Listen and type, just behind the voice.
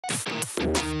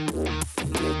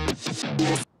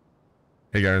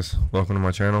Hey guys, welcome to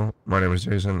my channel. My name is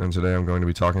Jason, and today I'm going to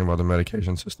be talking about the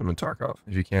medication system in Tarkov.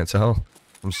 If you can't tell,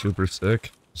 I'm super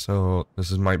sick, so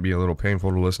might be a little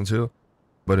painful to listen to,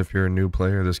 but if you're a new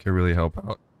player, this could really help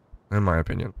out, in my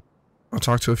opinion. I've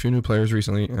talked to a few new players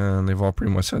recently, and they've all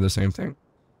pretty much said the same thing.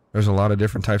 There's a lot of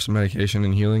different types of medication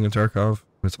and healing in Tarkov.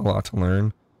 It's a lot to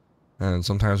learn, and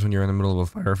sometimes when you're in the middle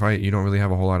of a firefight, you don't really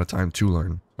have a whole lot of time to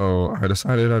learn. So I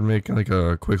decided I'd make like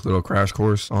a quick little crash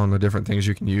course on the different things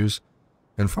you can use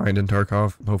and find in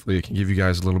Tarkov. Hopefully it can give you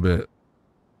guys a little bit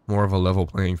more of a level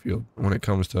playing field when it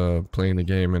comes to playing the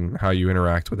game and how you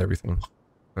interact with everything.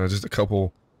 Just a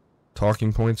couple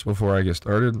talking points before I get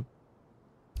started.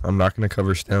 I'm not going to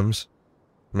cover stems,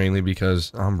 mainly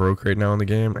because I'm broke right now in the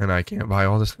game and I can't buy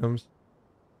all the stems.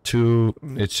 Two,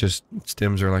 it's just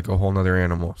stems are like a whole nother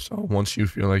animal. So once you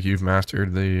feel like you've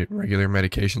mastered the regular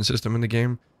medication system in the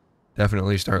game,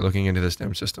 definitely start looking into the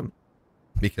stem system,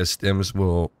 because stems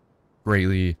will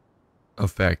greatly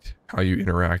affect how you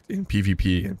interact in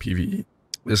PvP and PvE.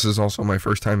 This is also my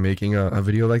first time making a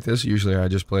video like this. Usually I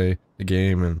just play the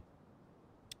game and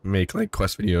make like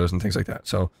quest videos and things like that.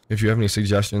 So if you have any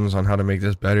suggestions on how to make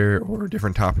this better or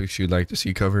different topics you'd like to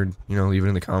see covered, leave it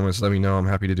in the comments. Let me know. I'm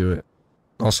happy to do it.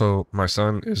 Also, my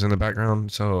son is in the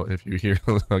background, so if you hear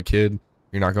a kid,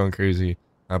 you're not going crazy.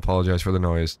 I apologize for the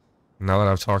noise. Now that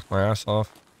I've talked my ass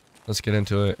off, let's get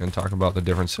into it and talk about the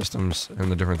different systems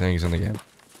and the different things in the game.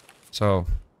 So,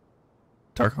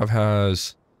 Tarkov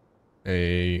has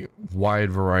a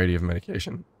wide variety of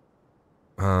medication.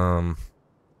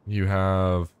 You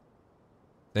have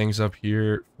things up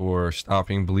here for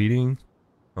stopping bleeding.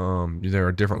 There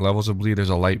are different levels of bleed. There's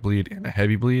a light bleed and a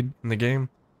heavy bleed in the game,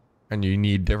 and you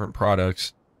need different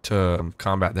products to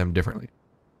combat them differently.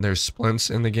 There's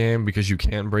splints in the game because you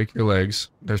can break your legs.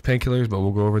 There's painkillers, but we'll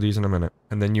go over these in a minute.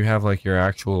 And then you have like your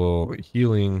actual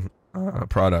healing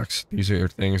products. These are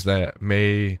things that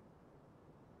may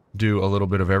do a little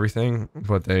bit of everything,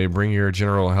 but they bring your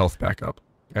general health back up.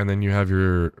 And then you have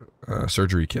your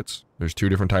surgery kits. There's two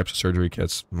different types of surgery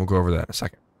kits. We'll go over that in a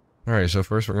second. All right, so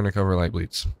first we're going to cover light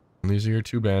bleeds. And these are your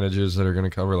two bandages that are going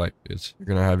to cover light bleeds. You're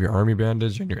going to have your army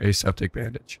bandage and your aseptic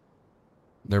bandage.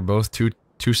 They're both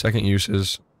 2-second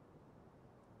uses.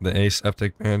 The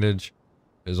aseptic bandage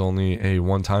is only a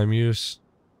 1-time use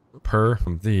per.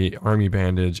 The army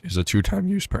bandage is a 2-time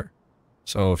use per.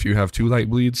 So if you have 2 light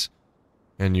bleeds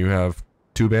and you have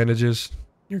 2 bandages,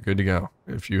 you're good to go.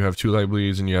 If you have 2 light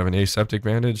bleeds and you have an aseptic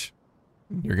bandage,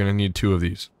 you're going to need 2 of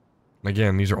these.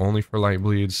 Again, these are only for light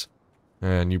bleeds,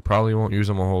 and you probably won't use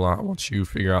them a whole lot once you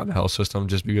figure out the health system,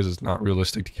 just because it's not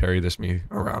realistic to carry this many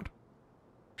around.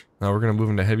 Now we're going to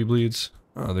move into heavy bleeds.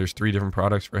 There's 3 different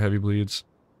products for heavy bleeds.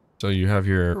 So you have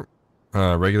your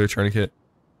regular tourniquet,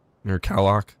 your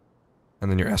cowlock, and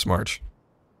then your S-March.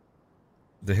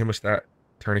 The hemostat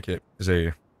tourniquet is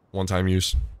a 1-time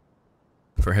use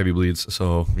for heavy bleeds.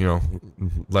 So,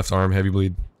 left arm heavy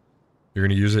bleed, you're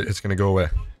going to use it, it's going to go away.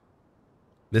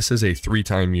 This is a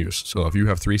 3-time use. So if you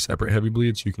have 3 separate heavy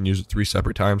bleeds, you can use it 3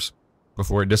 separate times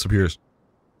before it disappears.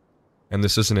 And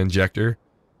this is an injector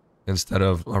instead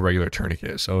of a regular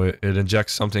tourniquet. So it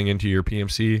injects something into your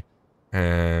PMC,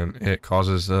 and it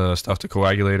causes stuff to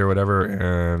coagulate or whatever,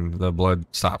 and the blood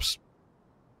stops.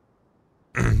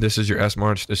 This is your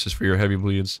S-March. This is for your heavy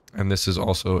bleeds, and this is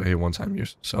also a 1-time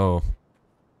use. So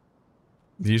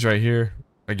these right here,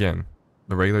 again,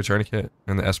 the regular tourniquet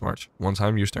and the S-March,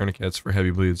 1-time use tourniquets for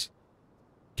heavy bleeds.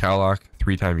 Cowlock,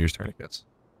 3-time use tourniquets.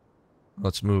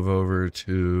 Let's move over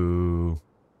to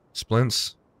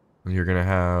splints. You're going to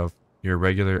have your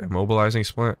regular immobilizing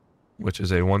splint, which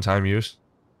is a 1-time use.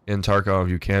 In Tarkov,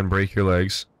 you can break your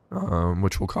legs,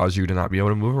 which will cause you to not be able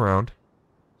to move around.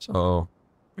 So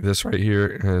this right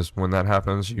here is when that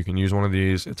happens, you can use one of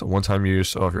these. It's a 1-time use,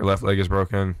 so if your left leg is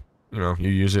broken, you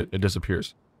use it, it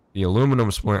disappears. The aluminum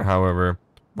splint, however,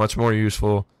 much more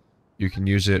useful. You can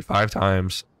use it 5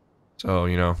 times. So,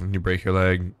 when you break your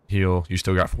leg, heal, you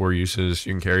still got 4 uses.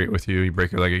 You can carry it with you. You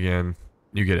break your leg again,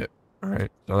 you get it. All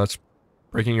right, so that's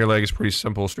breaking your leg is pretty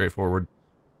simple, straightforward.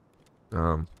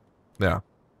 Yeah.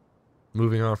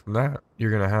 Moving on from that,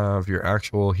 you're going to have your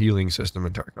actual healing system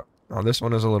in Tarkov. Now, this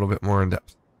one is a little bit more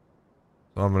in-depth.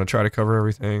 So I'm going to try to cover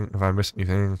everything. If I miss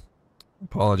anything,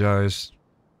 apologize.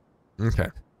 Okay.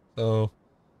 So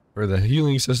for the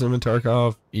healing system in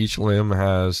Tarkov, each limb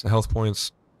has health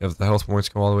points. If the health points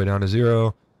go all the way down to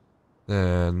 0,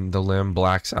 then the limb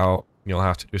blacks out. You'll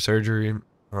have to do surgery.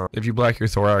 If you black your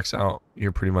thorax out,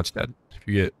 you're pretty much dead. If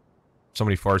you get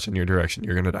somebody farts in your direction,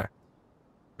 you're going to die.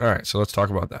 All right, so let's talk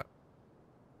about that.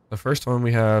 The first one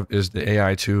we have is the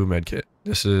AI2 medkit.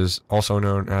 This is also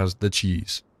known as the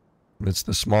cheese. It's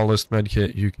the smallest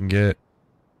medkit you can get.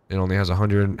 It only has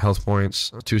 100 health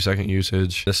points, 2-second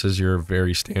usage. This is your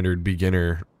very standard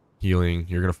beginner healing.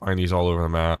 You're going to find these all over the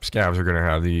map. Scavs are going to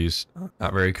have these.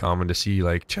 Not very common to see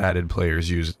like chatted players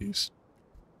use these.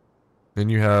 Then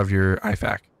you have your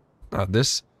IFAK.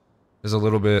 This is a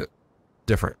little bit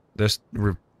different. This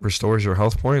restores your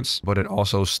health points, but it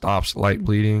also stops light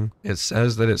bleeding. It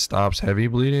says that it stops heavy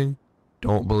bleeding.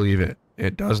 Don't believe it.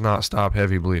 It does not stop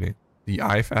heavy bleeding. The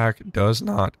IFAK does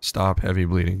not stop heavy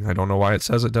bleeding. I don't know why it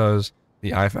says it does.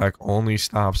 The IFAK only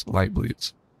stops light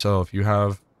bleeds. So if you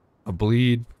have a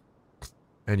bleed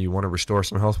and you want to restore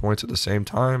some health points at the same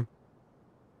time,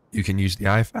 you can use the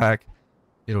IFAK.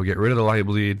 It'll get rid of the light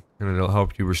bleed and it'll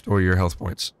help you restore your health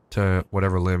points to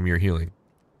whatever limb you're healing.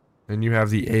 Then you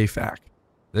have the AFAK.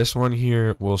 This one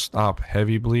here will stop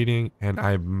heavy bleeding, and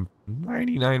I'm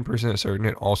 99% certain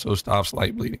it also stops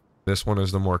light bleeding. This one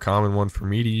is the more common one for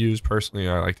me to use. Personally,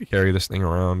 I like to carry this thing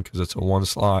around because it's a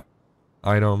 1-slot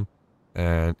item,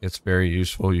 and it's very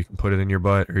useful. You can put it in your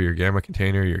butt or your gamma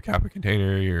container, your kappa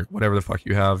container, your whatever the fuck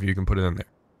you have, you can put it in there.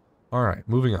 Alright,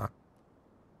 moving on.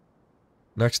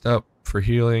 Next up, for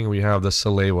healing, we have the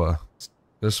Salewa.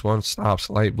 This one stops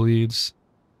light bleeds.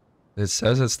 It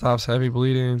says it stops heavy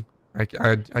bleeding.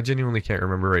 I genuinely can't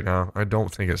remember right now. I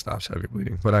don't think it stops heavy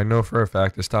bleeding, but I know for a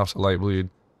fact it stops a light bleed,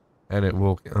 and it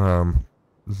will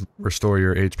restore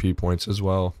your HP points as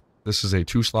well. This is a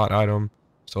 2-slot item,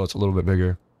 so it's a little bit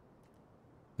bigger.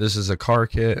 This is a car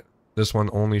kit. This one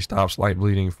only stops light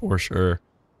bleeding for sure.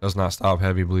 Does not stop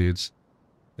heavy bleeds.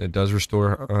 It does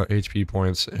restore HP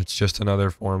points. It's just another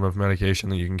form of medication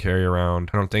that you can carry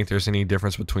around. I don't think there's any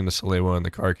difference between the Salewa and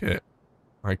the car kit.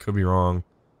 I could be wrong.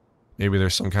 Maybe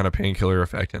there's some kind of painkiller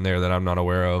effect in there that I'm not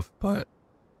aware of, but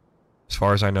as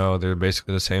far as I know, they're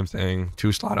basically the same thing.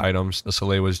 2-slot items. The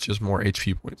Salewa is just more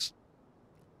HP points.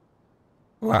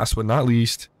 Last but not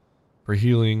least, for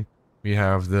healing, we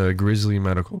have the Grizzly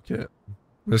medical kit.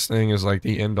 This thing is like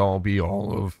the end-all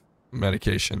be-all of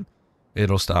medication.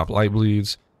 It'll stop light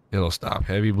bleeds. It'll stop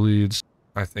heavy bleeds.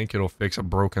 I think it'll fix a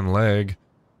broken leg.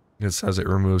 It says it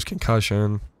removes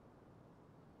concussion.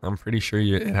 I'm pretty sure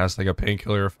it has like a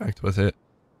painkiller effect with it.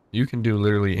 You can do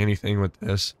literally anything with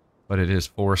this, but it is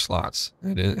 4 slots.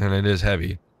 And it is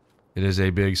heavy. It is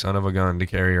a big son of a gun to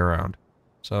carry around.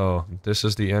 So this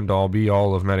is the end-all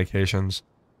be-all of medications,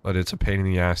 but it's a pain in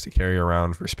the ass to carry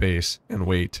around for space and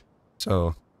weight.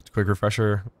 So, quick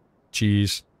refresher: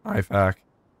 cheese, IFAK,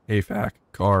 AFAK,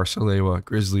 car, Salewa,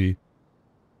 Grizzly,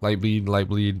 light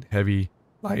bleed, heavy,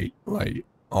 light,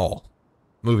 all.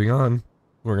 Moving on,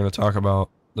 we're going to talk about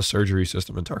the surgery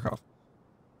system in Tarkov.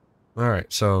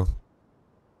 Alright, so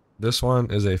this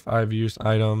one is a 5-use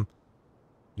item.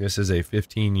 This is a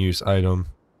 15-use item.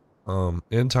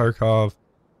 In Tarkov,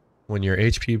 when your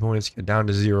HP points get down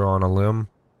to 0 on a limb,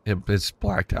 it's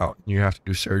blacked out. You have to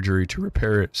do surgery to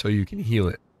repair it so you can heal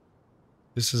it.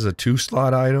 This is a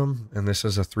 2-slot item, and this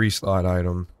is a 3-slot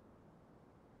item.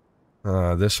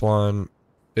 This one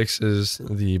fixes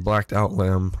the blacked out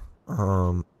limb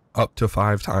up to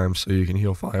 5 times, so you can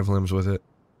heal 5 limbs with it.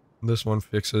 This one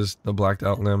fixes the blacked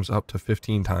out limbs up to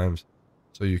 15 times,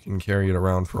 so you can carry it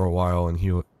around for a while and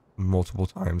heal it multiple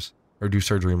times, or do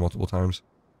surgery multiple times.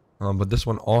 But this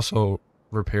one also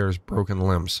repairs broken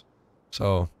limbs.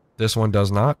 So this one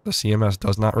does not. The CMS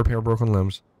does not repair broken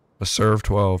limbs. The Serve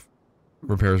 12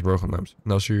 repairs broken limbs.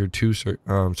 And those are your 2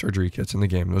 surgery kits in the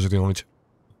game. Those are the only 2.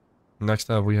 Next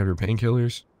up, we have your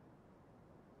painkillers.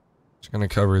 Just going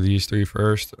to cover these 3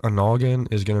 first. Analgin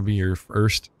is going to be your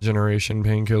first generation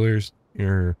painkillers.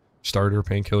 Your starter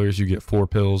painkillers, you get 4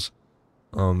 pills.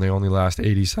 They only last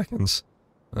 80 seconds.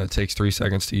 It takes 3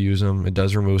 seconds to use them. It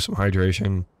does remove some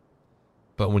hydration.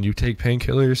 But when you take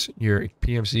painkillers, your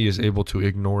PMC is able to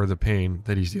ignore the pain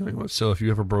that he's dealing with. So if you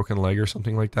have a broken leg or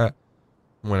something like that,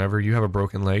 whenever you have a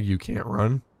broken leg, you can't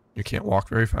run. You can't walk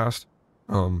very fast.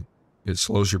 It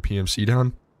slows your PMC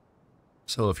down.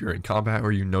 So if you're in combat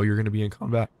or you know you're going to be in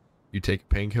combat, you take a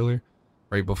painkiller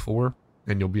right before,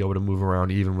 and you'll be able to move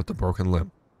around even with the broken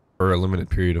limb for a limited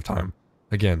period of time.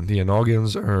 Again, the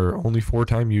analgins are only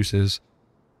 4-time uses,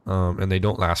 and they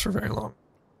don't last for very long.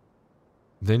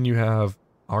 Then you have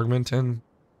Augmentin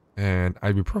and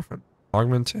ibuprofen.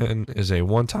 Augmentin is a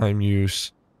 1-time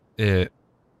use. It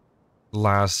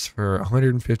lasts for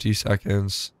 150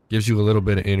 seconds, gives you a little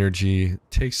bit of energy,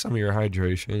 takes some of your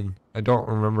hydration. I don't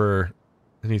remember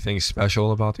anything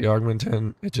special about the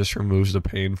Augmentin. It just removes the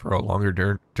pain for a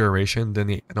longer duration than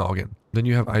the Analgin. Then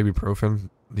you have ibuprofen.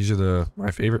 These are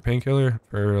my favorite painkiller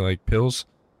for like pills.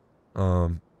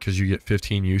 because you get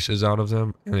 15 uses out of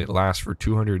them, and it lasts for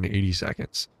 280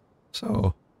 seconds.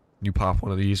 So you pop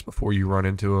one of these before you run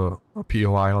into a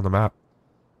POI on the map.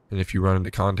 And if you run into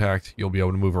contact, you'll be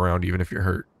able to move around even if you're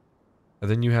hurt.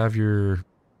 And then you have your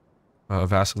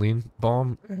Vaseline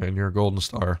Balm and your Golden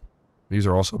Star. These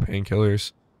are also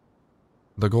painkillers.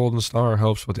 The Golden Star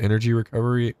helps with energy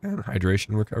recovery and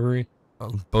hydration recovery.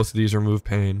 Both of these remove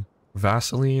pain.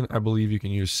 Vaseline, I believe you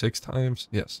can use 6 times.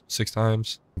 Yes, 6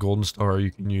 times. Golden Star,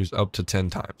 you can use up to 10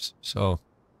 times. So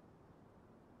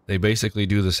they basically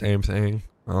do the same thing.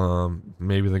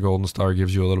 Maybe the Golden Star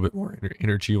gives you a little bit more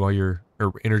energy or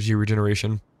energy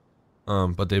regeneration.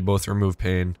 But they both remove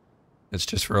pain. It's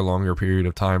just for a longer period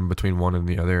of time between one and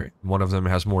the other. One of them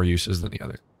has more uses than the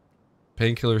other.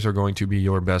 Painkillers are going to be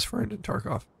your best friend in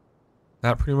Tarkov.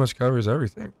 That pretty much covers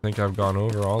everything. I think I've gone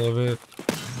over all of it.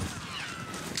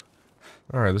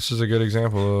 Alright, this is a good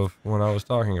example of what I was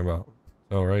talking about.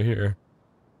 So right here,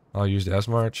 I'll use the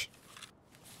S-March.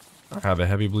 I have a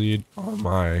heavy bleed on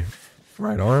my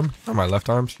right arm, or my left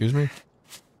arm, excuse me.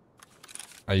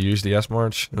 I used the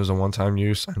S-March. It was a one-time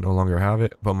use. I no longer have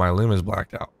it, but my limb is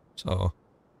blacked out. So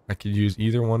I could use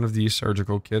either one of these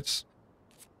surgical kits.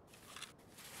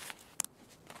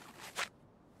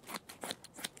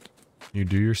 You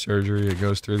do your surgery, it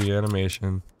goes through the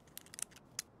animation.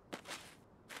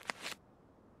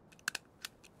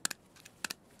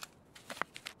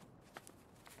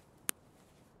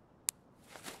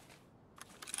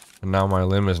 And now my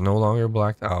limb is no longer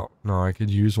blacked out. No, I could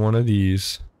use one of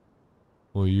these.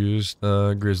 We'll use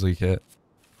the Grizzly kit.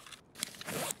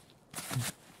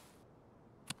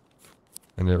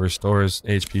 And it restores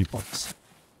HP points.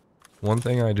 One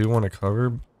thing I do want to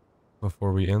cover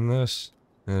before we end this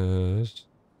is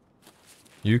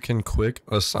you can quick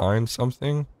assign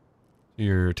something to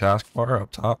your taskbar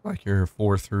up top, like your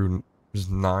 4 through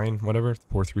 9, whatever,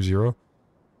 4 through 0.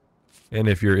 And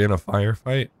if you're in a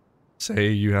firefight, say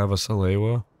you have a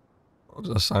Salewa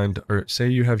assigned, or say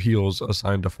you have heals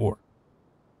assigned to 4.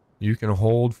 You can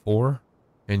hold 4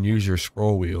 and use your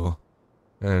scroll wheel,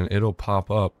 and it'll pop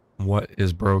up what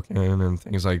is broken and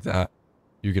things like that.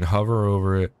 You can hover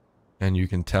over it, and you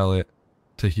can tell it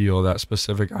to heal that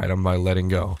specific item by letting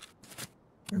go.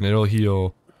 And it'll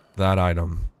heal that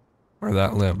item, or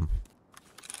that limb.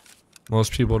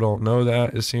 Most people don't know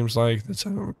that, it seems like. It's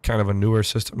a kind of a newer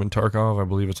system in Tarkov. I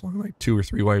believe it's only like 2 or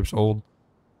 3 wipes old.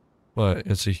 But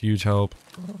it's a huge help.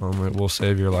 It will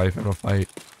save your life in a fight.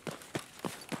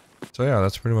 So yeah,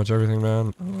 that's pretty much everything,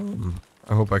 man.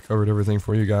 I hope I covered everything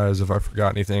for you guys. If I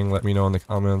forgot anything, let me know in the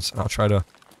comments. I'll try to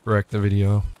correct the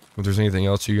video. If there's anything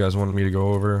else you guys want me to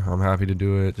go over, I'm happy to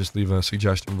do it. Just leave a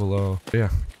suggestion below. But yeah,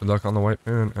 good luck on the white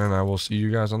moon, and I will see you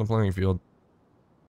guys on the playing field.